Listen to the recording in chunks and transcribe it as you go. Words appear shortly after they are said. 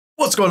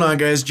What's going on,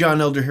 guys? John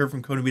Elder here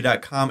from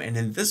Codemy.com, and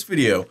in this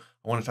video,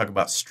 I want to talk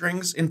about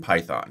strings in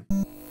Python.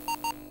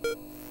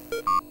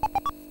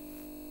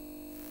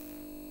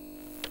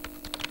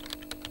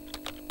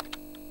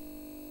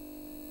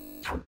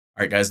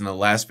 Alright guys, in the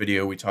last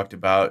video we talked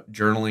about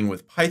journaling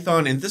with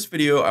Python. In this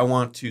video, I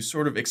want to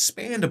sort of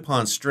expand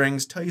upon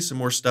strings, tell you some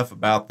more stuff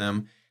about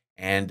them,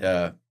 and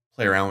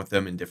play around with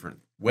them in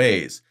different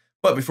ways.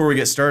 But before we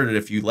get started,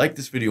 if you like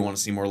this video and want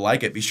to see more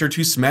like it, be sure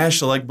to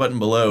smash the like button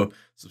below,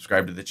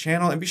 subscribe to the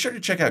channel, and be sure to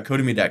check out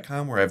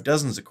Codemy.com, where I have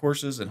dozens of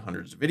courses and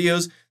hundreds of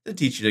videos that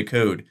teach you to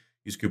code.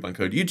 Use coupon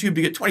code YouTube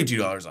to get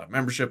 $22 off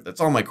membership. That's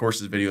all my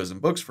courses, videos,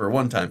 and books for a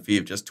one-time fee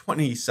of just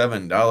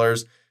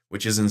 $27,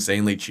 which is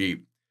insanely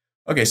cheap.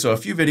 Okay, so a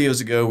few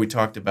videos ago, we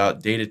talked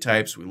about data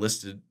types. We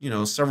listed,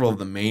 several of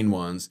the main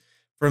ones.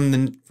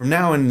 From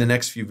now in the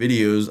next few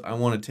videos, I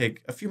want to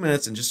take a few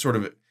minutes and just sort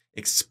of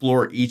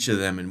explore each of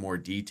them in more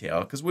detail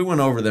because we went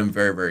over them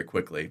very, very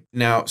quickly.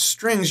 Now,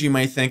 strings, you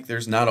might think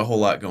there's not a whole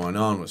lot going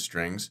on with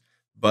strings,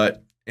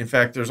 but in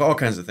fact, there's all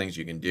kinds of things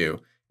you can do.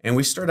 And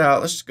we start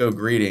out, let's just go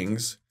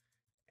greetings.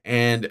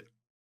 And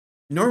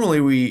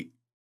normally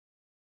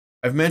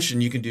I've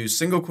mentioned you can do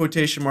single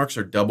quotation marks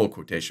or double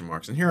quotation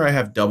marks. And here I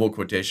have double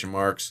quotation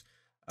marks.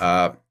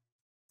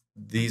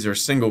 These are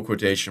single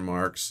quotation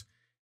marks.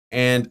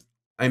 And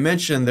I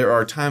mentioned there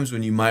are times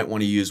when you might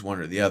want to use one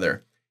or the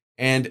other.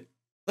 And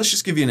let's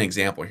just give you an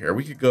example here.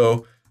 We could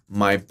go,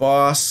 my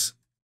boss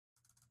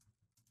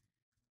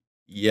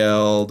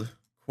yelled,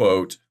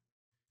 quote,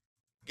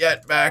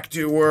 "Get back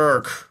to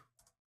work,"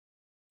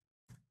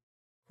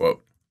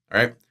 quote. All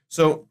right.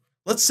 So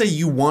let's say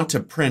you want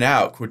to print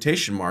out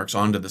quotation marks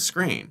onto the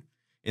screen.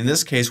 In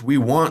this case, we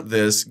want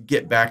this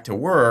 "get back to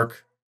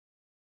work"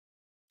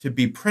 to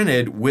be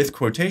printed with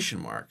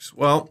quotation marks.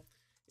 Well,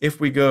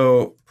 if we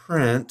go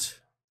print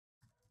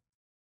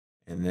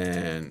and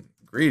then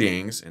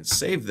greetings and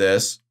save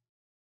this,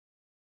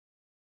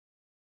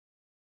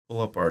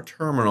 pull up our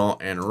terminal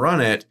and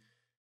run it,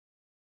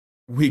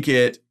 we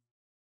get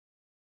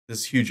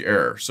this huge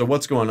error. So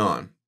what's going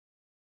on?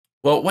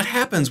 Well, what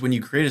happens when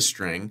you create a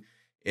string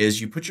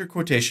is you put your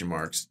quotation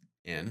marks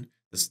in,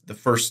 the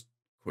first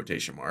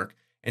quotation mark,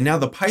 and now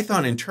the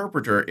Python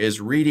interpreter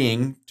is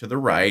reading to the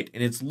right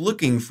and it's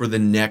looking for the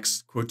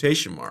next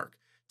quotation mark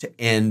to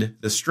end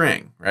the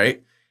string,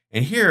 right?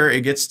 And here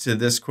it gets to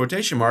this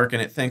quotation mark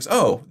and it thinks,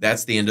 oh,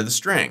 that's the end of the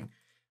string.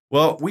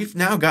 Well, we've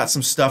now got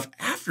some stuff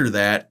after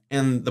that,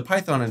 and the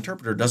Python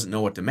interpreter doesn't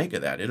know what to make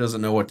of that. It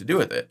doesn't know what to do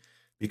with it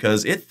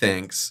because it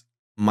thinks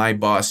my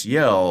boss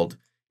yelled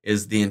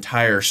is the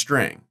entire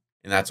string,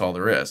 and that's all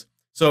there is.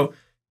 So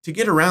to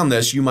get around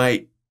this, you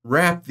might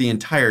wrap the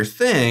entire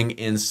thing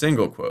in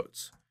single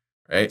quotes,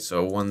 right?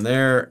 So one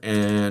there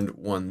and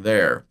one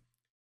there.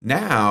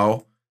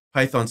 Now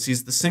Python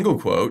sees the single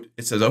quote.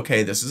 It says,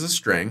 okay, this is a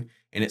string,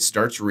 and it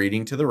starts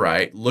reading to the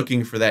right,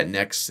 looking for that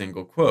next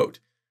single quote.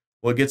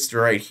 Well, it gets to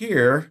right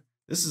here.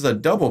 This is a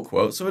double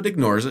quote, so it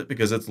ignores it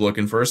because it's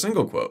looking for a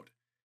single quote.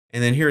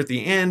 And then here at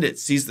the end, it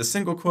sees the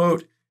single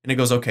quote, and it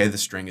goes, okay, the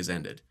string is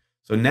ended.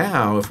 So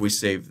now if we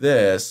save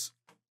this,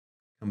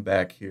 come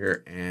back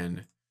here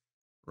and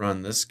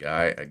run this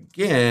guy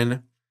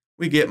again,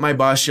 we get my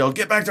boss yelled,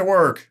 "Get back to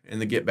work."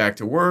 And the "get back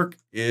to work"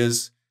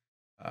 is,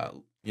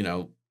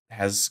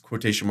 has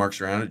quotation marks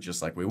around it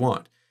just like we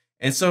want.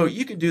 And so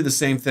you could do the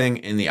same thing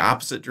in the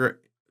opposite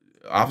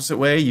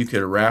way. You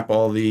could wrap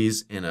all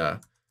these in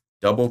a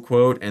double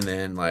quote and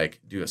then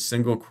do a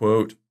single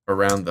quote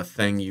around the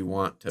thing you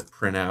want to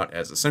print out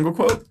as a single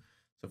quote.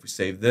 So if we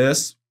save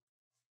this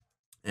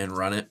and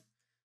run it,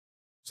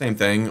 same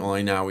thing,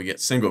 only now we get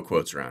single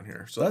quotes around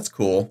here. So that's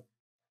cool.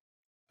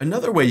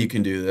 Another way you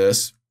can do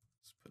this,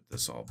 let's put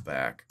this all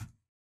back,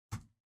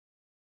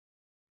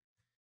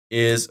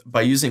 is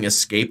by using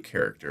escape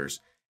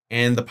characters.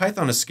 And the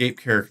Python escape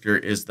character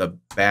is the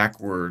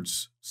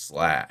backwards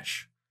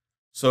slash.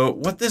 So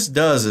what this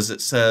does is it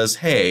says,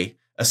 hey,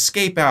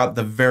 escape out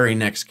the very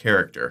next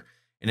character.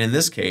 And in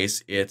this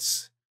case,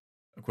 it's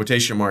a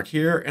quotation mark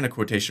here and a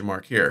quotation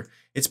mark here.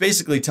 It's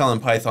basically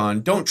telling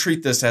Python, don't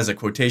treat this as a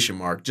quotation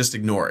mark, just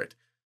ignore it.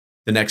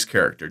 The next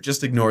character,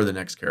 just ignore the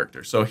next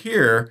character. So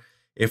here,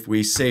 if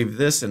we save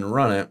this and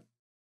run it,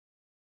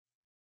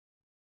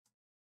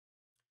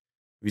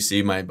 we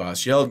see my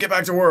boss yelled, "Get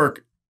back to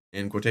work,"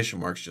 in quotation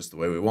marks just the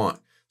way we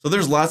want. So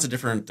there's lots of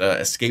different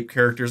escape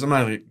characters. I'm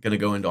not going to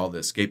go into all the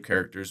escape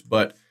characters,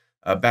 but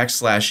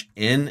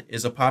 \n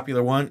is a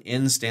popular one.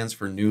 N stands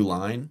for new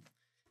line.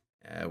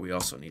 We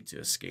also need to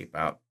escape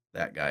out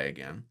that guy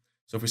again.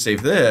 So if we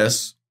save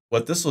this,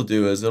 what this will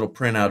do is it'll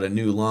print out a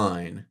new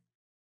line,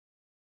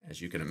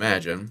 as you can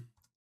imagine.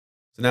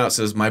 So now it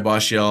says my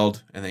boss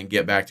yelled, and then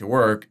 "get back to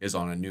work" is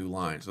on a new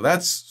line. So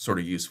that's sort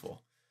of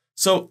useful.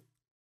 So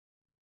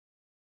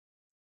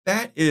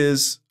that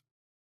is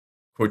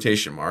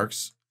quotation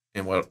marks.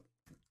 And what,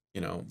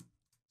 so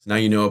now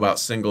you know about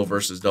single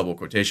versus double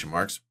quotation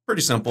marks.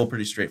 Pretty simple,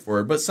 pretty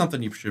straightforward, but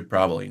something you should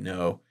probably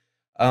know.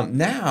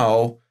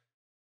 Now,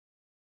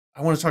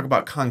 I want to talk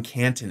about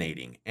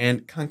concatenating.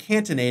 And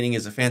concatenating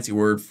is a fancy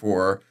word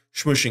for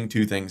smushing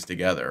two things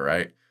together,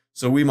 right?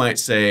 So we might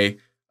say,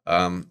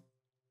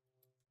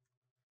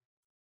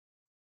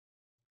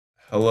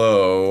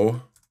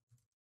 hello,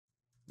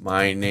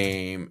 my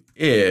name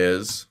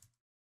is,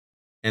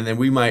 and then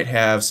we might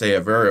have, say,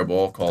 a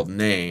variable called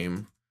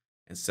name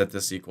and set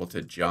this equal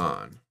to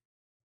John.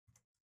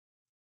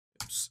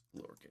 Oops,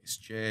 lowercase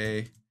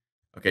j.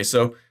 Okay,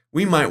 so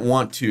we might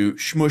want to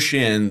smush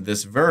in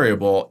this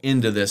variable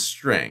into this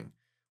string.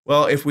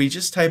 Well, if we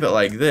just type it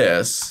like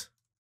this,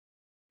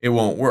 it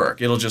won't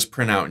work. It'll just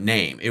print out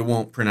name. It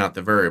won't print out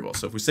the variable.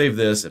 So if we save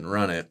this and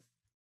run it,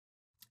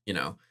 you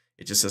know,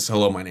 it just says,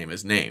 hello, my name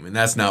is name. And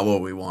that's not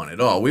what we want at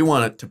all. We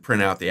want it to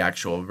print out the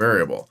actual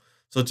variable.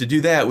 So to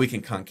do that, we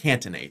can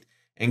concatenate.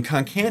 And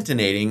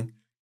concatenating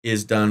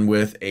is done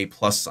with a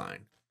plus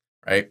sign,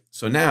 right?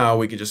 So now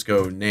we could just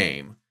go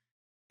name.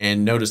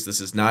 And notice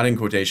this is not in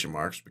quotation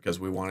marks because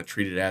we want to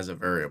treat it as a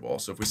variable.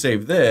 So if we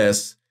save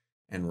this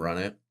and run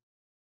it,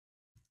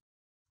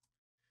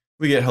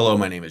 we get hello,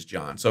 my name is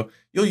John. So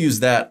you'll use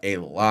that a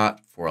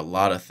lot for a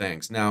lot of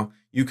things. Now,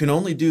 you can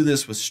only do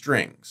this with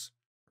strings,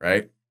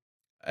 right?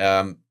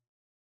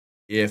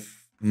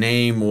 If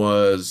name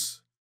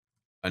was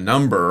a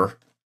number,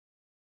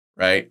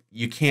 right,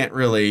 you can't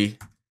really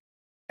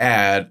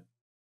add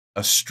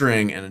a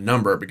string and a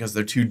number because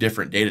they're two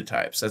different data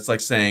types. That's like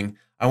saying,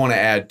 I want to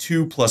add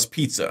 2 plus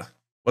pizza.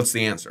 What's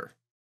the answer?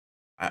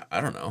 I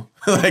don't know.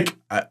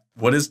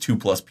 What is 2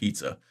 plus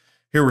pizza?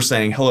 Here we're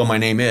saying, hello, my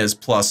name is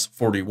plus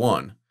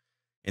 41.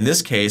 In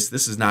this case,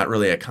 this is not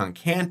really a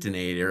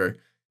concatenator.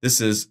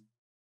 This is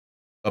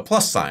a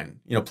plus sign.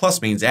 You know,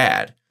 plus means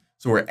add.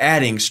 So we're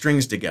adding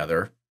strings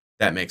together.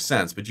 That makes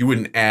sense. But you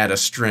wouldn't add a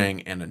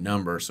string and a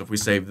number. So if we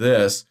save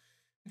this,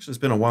 actually, it's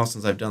been a while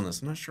since I've done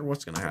this. I'm not sure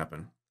what's going to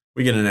happen.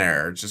 We get an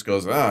error. It just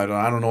goes, oh,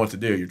 I don't know what to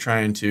do. You're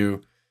trying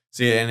to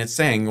see, and it's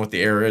saying what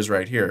the error is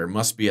right here. It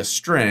must be a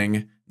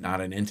string,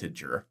 not an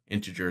integer.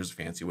 Integer is a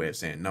fancy way of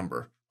saying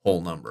number, whole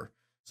number.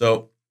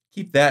 So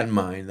keep that in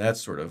mind.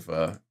 That's sort of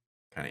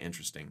kind of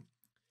interesting.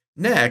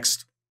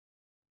 Next,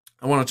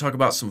 I want to talk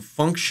about some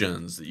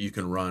functions that you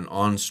can run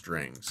on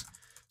strings.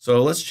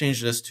 So let's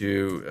change this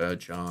to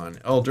John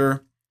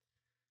Elder.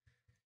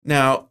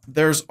 Now,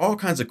 there's all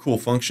kinds of cool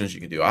functions you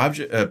can do.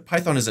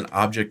 Python is an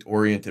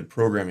object-oriented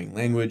programming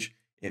language.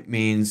 It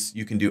means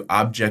you can do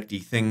object-y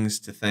things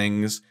to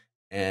things,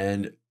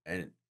 and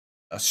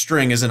a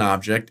string is an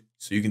object,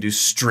 so you can do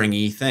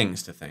stringy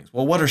things to things.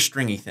 Well, what are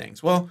stringy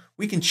things? Well,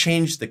 we can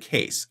change the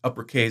case,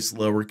 uppercase,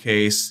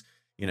 lowercase,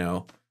 you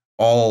know,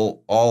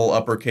 all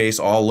uppercase,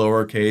 all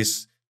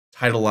lowercase,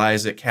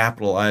 titleize it,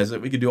 capitalize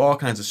it. We could do all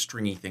kinds of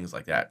stringy things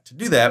like that. To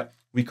do that,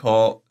 we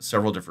call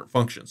several different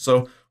functions.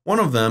 So one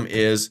of them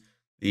is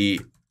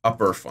the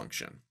upper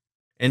function.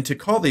 And to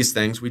call these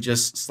things, we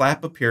just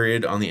slap a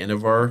period on the end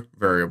of our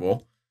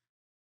variable,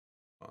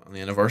 on the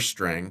end of our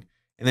string,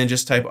 and then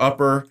just type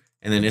upper,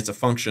 and then it's a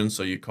function,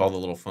 so you call the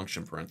little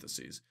function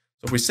parentheses.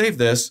 So if we save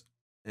this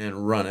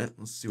and run it,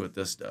 let's see what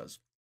this does.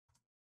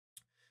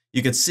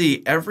 You can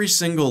see every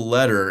single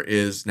letter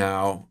is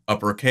now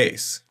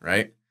uppercase,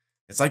 right?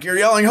 It's like you're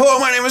yelling, hello,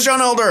 my name is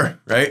John Elder,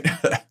 right?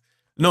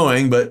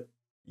 Annoying, but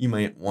you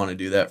might want to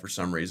do that for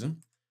some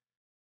reason.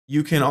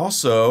 You can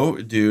also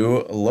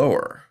do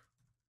lower.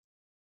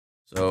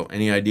 So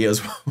any ideas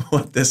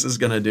what this is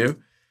going to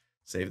do?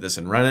 Save this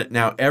and run it.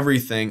 Now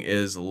everything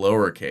is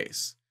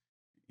lowercase.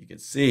 You can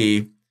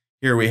see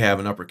here we have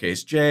an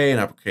uppercase J, an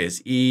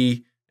uppercase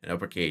E, an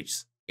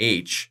uppercase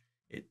H.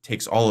 It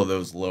takes all of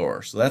those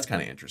lower. So that's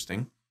kind of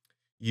interesting.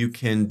 You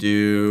can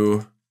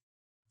do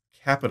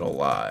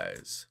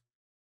capitalize.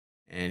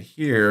 And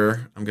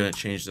here I'm going to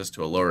change this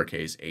to a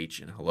lowercase h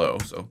in hello.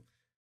 So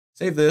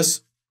save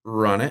this,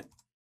 run it.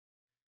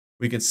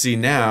 We can see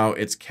now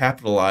it's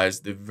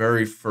capitalized the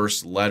very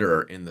first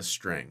letter in the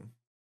string.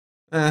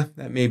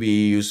 That may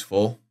be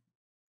useful.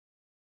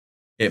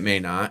 It may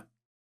not.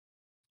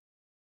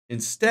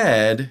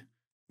 Instead,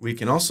 we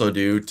can also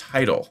do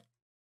title,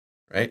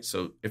 right?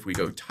 So if we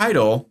go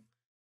title,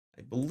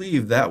 I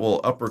believe that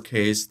will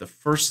uppercase the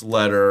first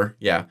letter.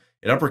 Yeah,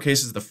 it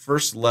uppercases the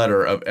first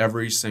letter of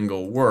every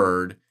single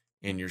word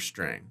in your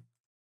string.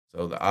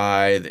 So the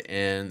I, the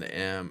N, the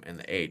M, and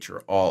the H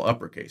are all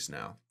uppercase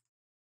now.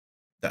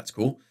 That's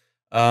cool.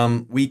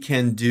 We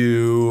can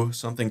do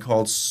something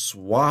called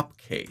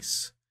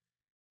swapcase.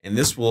 And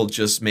this will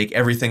just make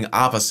everything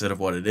opposite of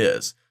what it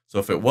is. So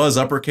if it was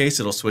uppercase,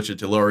 it'll switch it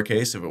to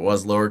lowercase. If it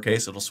was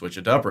lowercase, it'll switch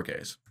it to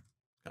uppercase.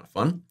 Kind of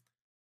fun.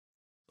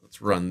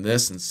 Let's run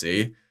this and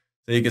see.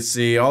 So you can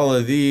see all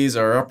of these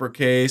are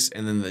uppercase,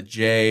 and then the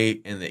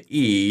J and the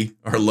E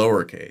are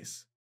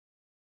lowercase,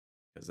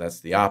 because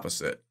that's the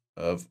opposite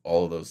of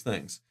all of those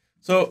things.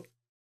 So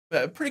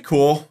pretty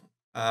cool.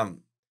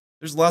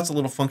 There's lots of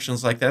little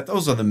functions like that.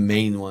 Those are the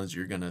main ones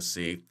you're going to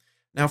see.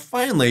 Now,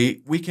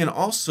 finally, we can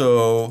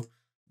also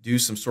do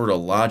some sort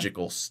of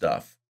logical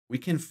stuff. We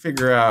can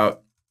figure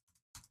out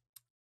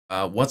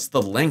what's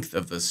the length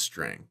of this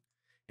string.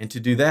 And to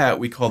do that,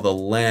 we call the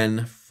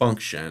len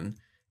function.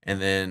 And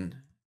then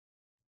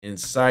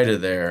inside of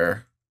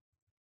there,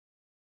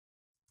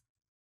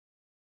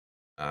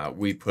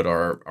 we put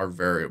our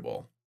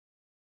variable.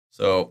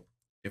 So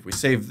if we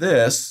save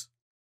this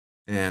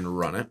and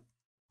run it,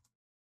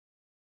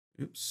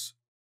 oops,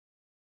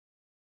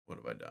 what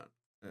have I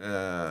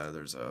done?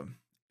 There's a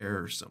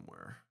error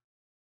somewhere.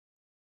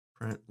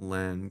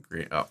 Println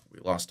green. Oh, we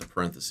lost a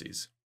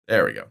parentheses.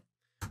 There we go.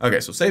 Okay,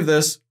 so save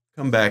this,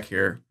 come back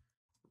here,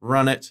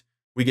 run it.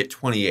 We get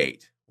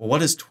 28. Well,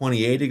 what is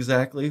 28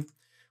 exactly?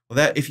 Well,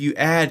 that if you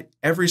add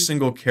every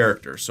single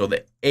character, so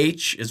the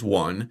H is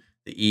 1,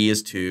 the E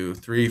is 2,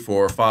 3,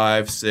 4,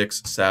 5,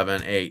 6,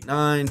 7, 8,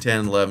 9,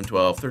 10, 11,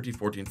 12, 13,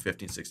 14,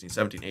 15, 16,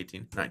 17,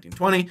 18, 19,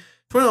 20,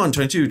 21,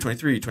 22,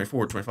 23,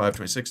 24, 25,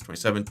 26,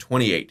 27,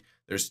 28.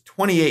 There's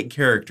 28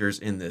 characters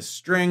in this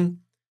string,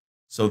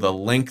 so the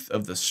length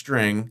of the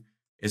string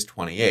is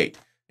 28.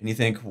 And you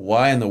think,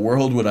 why in the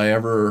world would I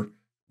ever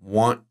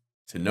want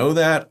to know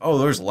that? Oh,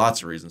 there's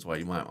lots of reasons why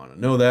you might want to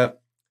know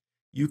that.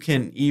 You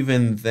can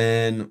even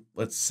then,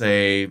 let's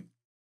say,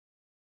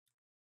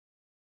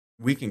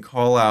 we can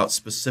call out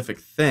specific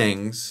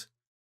things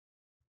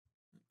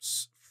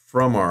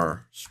from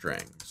our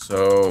string.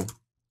 So let's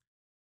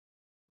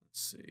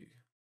see.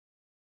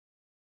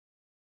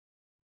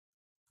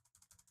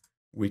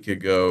 We could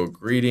go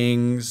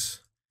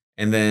greetings,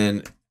 and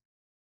then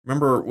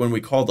remember when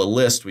we called a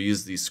list, we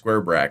use these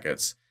square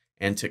brackets.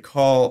 And to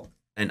call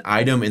an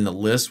item in the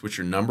list, which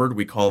are numbered,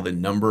 we call the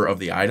number of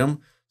the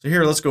item. So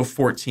here, let's go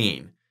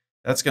 14.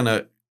 That's going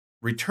to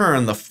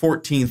return the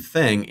 14th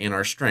thing in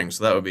our string.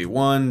 So that would be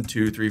 1,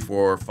 2, 3,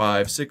 4,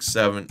 5, 6,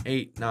 7,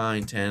 8,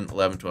 9, 10,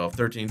 11, 12,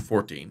 13,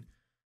 14.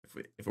 If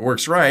it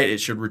works right, it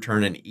should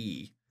return an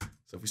E.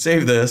 So if we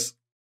save this,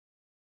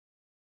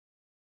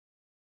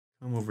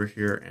 come over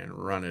here and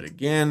run it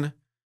again,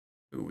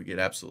 ooh, we get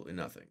absolutely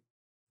nothing.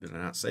 Did I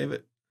not save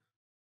it?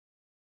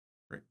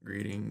 Print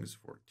greetings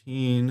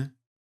 14.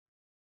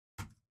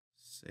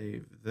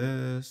 Save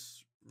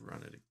this,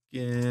 run it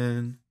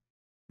again.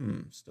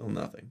 Still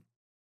nothing.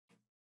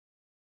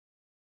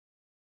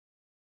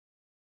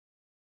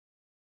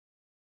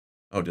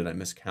 Oh, did I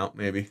miscount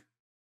maybe?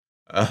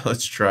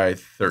 Let's try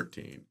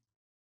 13.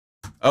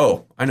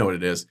 Oh, I know what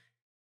it is.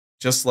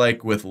 Just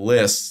like with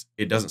lists,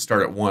 it doesn't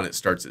start at 1, it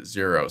starts at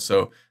 0.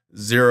 So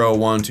 0,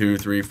 1, 2,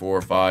 3,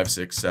 4, 5,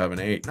 6, 7,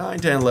 8, 9,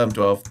 10, 11,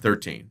 12,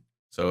 13.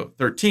 So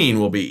 13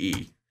 will be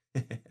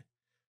E.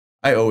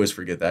 I always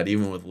forget that.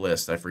 Even with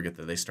lists, I forget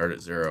that they start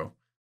at 0.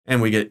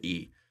 And we get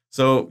E.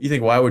 So you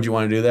think, why would you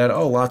want to do that?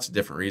 Oh, lots of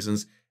different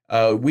reasons.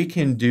 We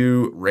can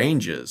do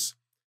ranges.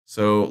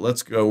 So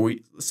let's go.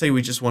 Let's say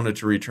we just wanted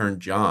to return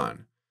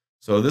John.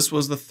 So this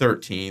was the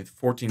 13th,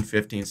 14,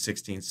 15,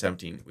 16,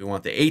 17. We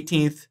want the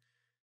 18th,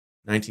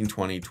 19,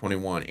 20,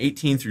 21.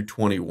 18 through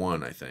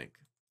 21, I think.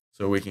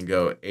 So we can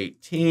go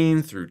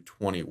 18 through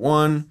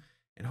 21.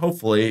 And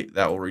hopefully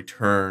that will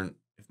return,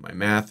 if my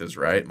math is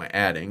right, my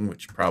adding,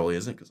 which probably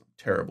isn't because I'm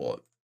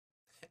terrible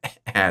at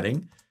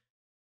adding,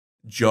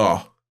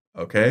 jaw.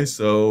 Okay,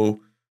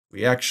 so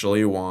we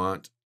actually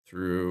want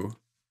through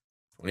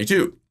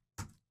 22.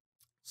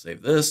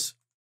 Save this,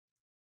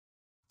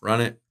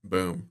 run it,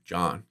 boom,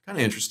 John. Kind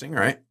of interesting,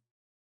 right?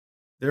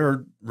 There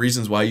are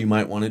reasons why you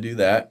might want to do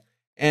that.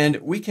 And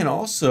we can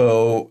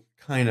also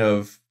kind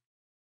of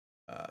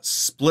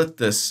split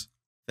this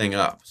thing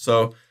up.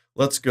 So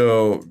let's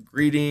go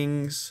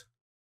greetings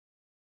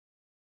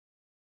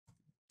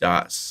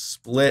dot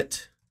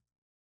split.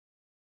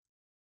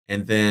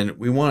 And then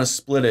we want to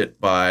split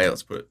it by,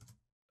 let's put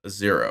a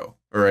 0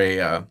 or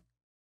a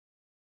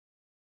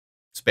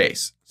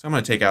space. So I'm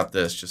going to take out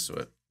this just so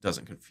it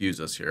doesn't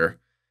confuse us here.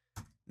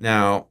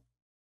 Now,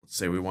 let's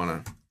say we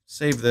want to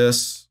save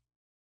this,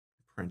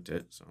 print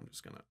it. So I'm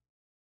just going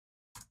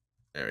to,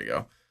 there we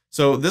go.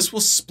 So this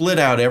will split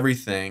out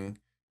everything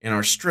in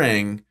our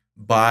string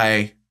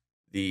by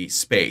the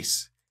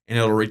space, and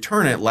it'll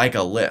return it like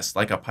a list,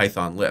 like a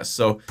Python list.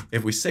 So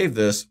if we save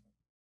this,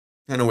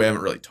 I know we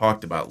haven't really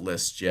talked about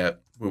lists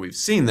yet, but we've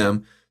seen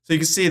them. So you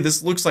can see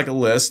this looks like a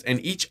list,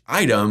 and each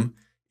item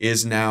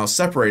is now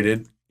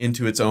separated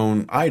into its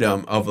own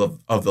item of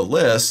the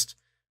list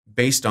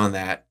based on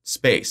that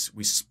space.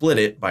 We split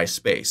it by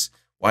space.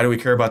 Why do we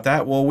care about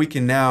that? Well, we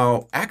can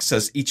now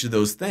access each of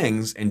those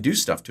things and do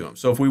stuff to them.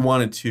 So if we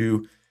wanted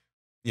to,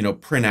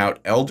 print out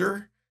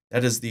elder,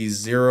 that is the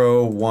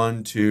 0,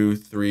 1, 2,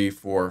 3,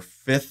 4,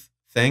 5th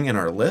thing in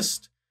our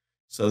list.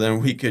 So then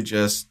we could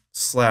just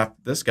slap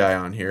this guy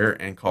on here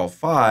and call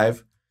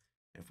 5.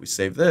 If we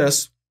save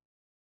this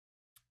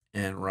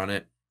and run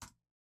it,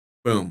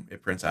 boom,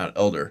 it prints out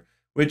elder,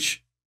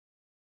 which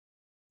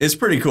is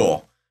pretty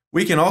cool.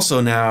 We can also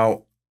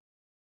now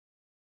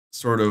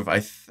sort of,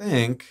 I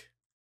think,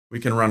 we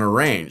can run a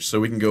range. So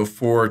we can go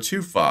 4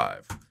 to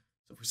 5. So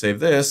if we save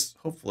this,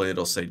 hopefully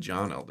it'll say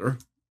John Elder.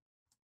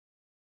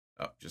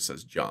 Oh, it just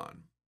says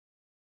John.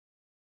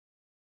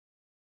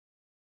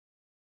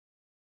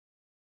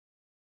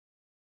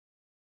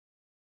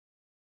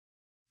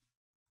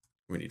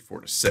 We need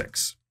 4 to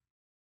 6.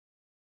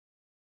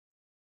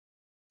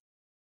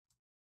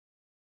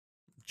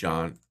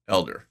 John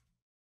Elder.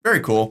 Very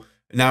cool.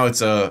 Now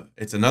it's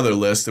another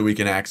list that we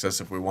can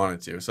access if we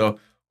wanted to. So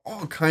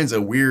all kinds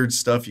of weird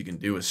stuff you can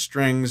do with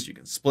strings. You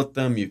can split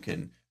them. You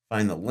can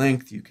find the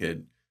length. You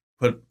could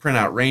print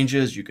out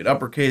ranges. You could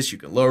uppercase. You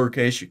can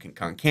lowercase. You can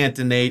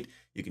concatenate.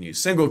 You can use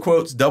single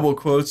quotes, double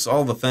quotes,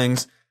 all the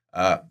things.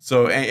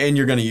 And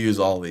you're going to use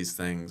all these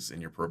things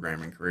in your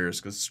programming careers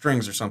because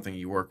strings are something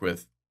you work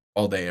with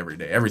all day, every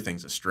day.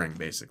 Everything's a string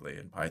basically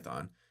in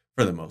Python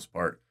for the most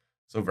part.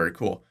 So very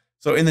cool.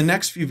 So in the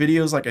next few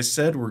videos, like I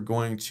said, we're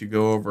going to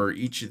go over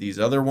each of these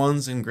other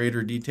ones in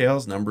greater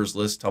details: numbers,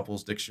 lists,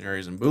 tuples,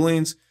 dictionaries, and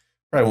booleans.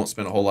 Probably won't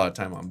spend a whole lot of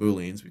time on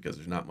booleans because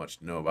there's not much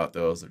to know about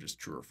those. They're just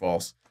true or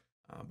false.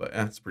 But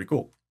it's pretty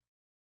cool.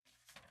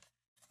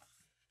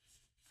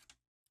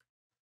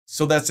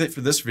 So that's it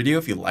for this video.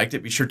 If you liked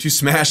it, be sure to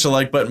smash the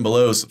like button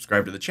below,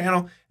 subscribe to the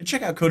channel, and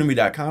check out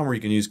Codemy.com where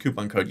you can use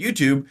coupon code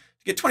YouTube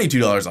to get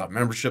 $22 off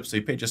membership. So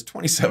you pay just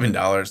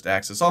 $27 to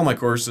access all my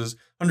courses,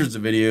 hundreds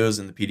of videos,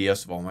 and the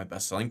PDFs of all my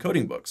best-selling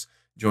coding books.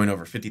 Join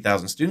over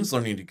 50,000 students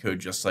learning to code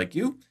just like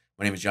you.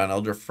 My name is John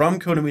Elder from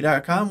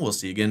Codemy.com. We'll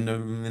see you again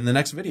in the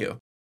next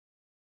video.